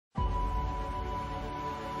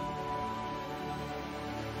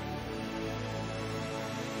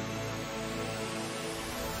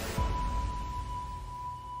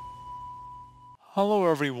Hello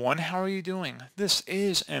everyone, how are you doing? This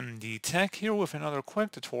is MD Tech here with another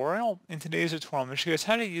quick tutorial. In today's tutorial, I'm going to show you guys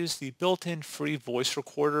how to use the built-in free voice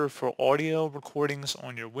recorder for audio recordings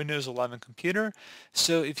on your Windows 11 computer.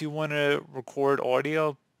 So if you want to record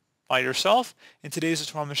audio by yourself, in today's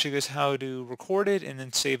tutorial I'm going to show you guys how to record it and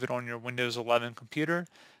then save it on your Windows 11 computer.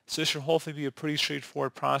 So this should hopefully be a pretty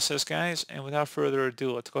straightforward process, guys, and without further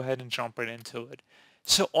ado, let's go ahead and jump right into it.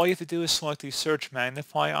 So all you have to do is select the search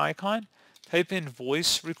magnify icon. Type in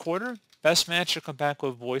voice recorder. Best match will come back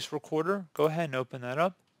with voice recorder. Go ahead and open that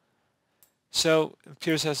up. So it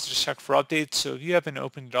appears it has to just check for updates. So if you haven't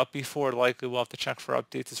opened it up before, likely we'll have to check for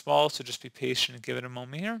updates as well. So just be patient and give it a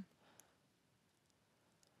moment here.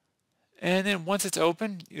 And then once it's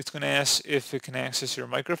open, it's going to ask if it can access your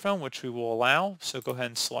microphone, which we will allow. So go ahead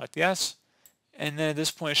and select yes. And then at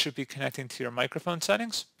this point, it should be connecting to your microphone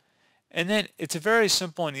settings. And then it's a very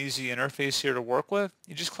simple and easy interface here to work with.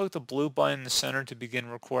 You just click the blue button in the center to begin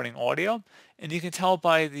recording audio. And you can tell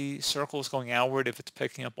by the circles going outward if it's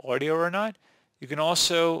picking up audio or not. You can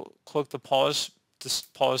also click the pause to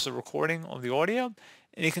pause the recording of the audio.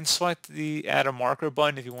 And you can select the add a marker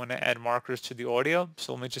button if you want to add markers to the audio.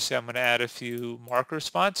 So let me just say I'm going to add a few marker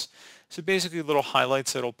spots. So basically little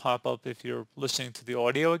highlights that will pop up if you're listening to the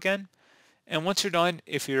audio again. And once you're done,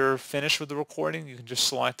 if you're finished with the recording, you can just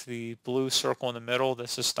select the blue circle in the middle that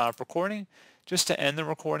says stop recording just to end the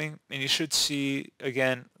recording. And you should see,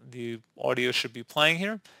 again, the audio should be playing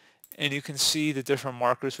here. And you can see the different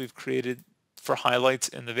markers we've created for highlights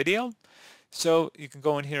in the video. So you can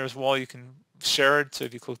go in here as well. You can share it. So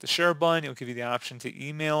if you click the share button, it'll give you the option to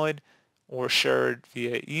email it or share it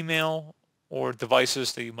via email or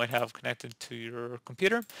devices that you might have connected to your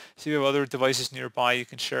computer. So if you have other devices nearby, you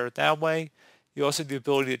can share it that way. You also have the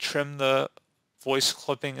ability to trim the voice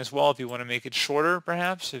clipping as well if you want to make it shorter,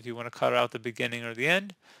 perhaps, if you want to cut out the beginning or the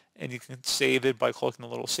end. And you can save it by clicking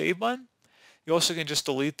the little save button. You also can just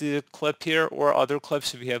delete the clip here or other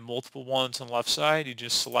clips. If you have multiple ones on the left side, you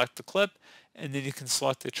just select the clip, and then you can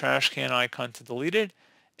select the trash can icon to delete it.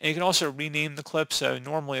 And you can also rename the clip. So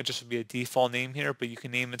normally it just would be a default name here, but you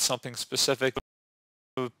can name it something specific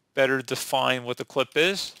to better define what the clip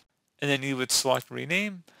is. And then you would select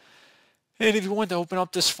rename. And if you want to open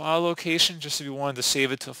up this file location, just if you wanted to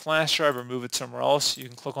save it to a flash drive or move it somewhere else, you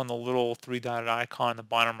can click on the little three-dotted icon in the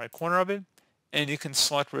bottom right corner of it. And you can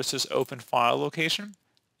select where it says open file location.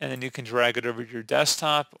 And then you can drag it over to your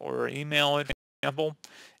desktop or email it, for example.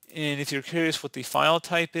 And if you're curious what the file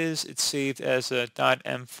type is, it's saved as a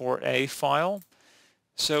 .m4a file.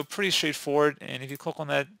 So pretty straightforward. And if you click on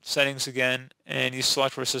that settings again and you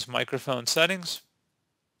select where it says microphone settings,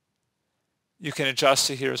 you can adjust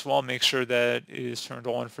it here as well. Make sure that it is turned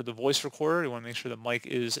on for the voice recorder. You want to make sure the mic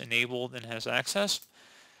is enabled and has access.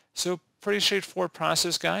 So pretty straightforward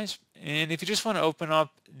process, guys. And if you just want to open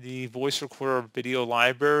up the voice recorder video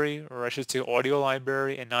library, or I should say audio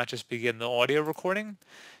library, and not just begin the audio recording,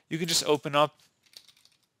 you can just open up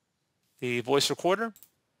the voice recorder.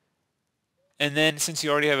 And then since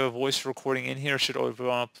you already have a voice recording in here, it should open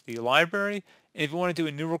up the library. And if you want to do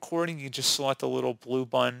a new recording, you just select the little blue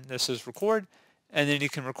button that says record, and then you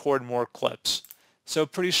can record more clips. So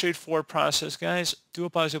pretty straightforward process, guys. Do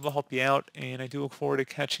hope I was able to help you out, and I do look forward to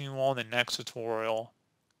catching you all in the next tutorial.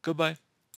 Goodbye.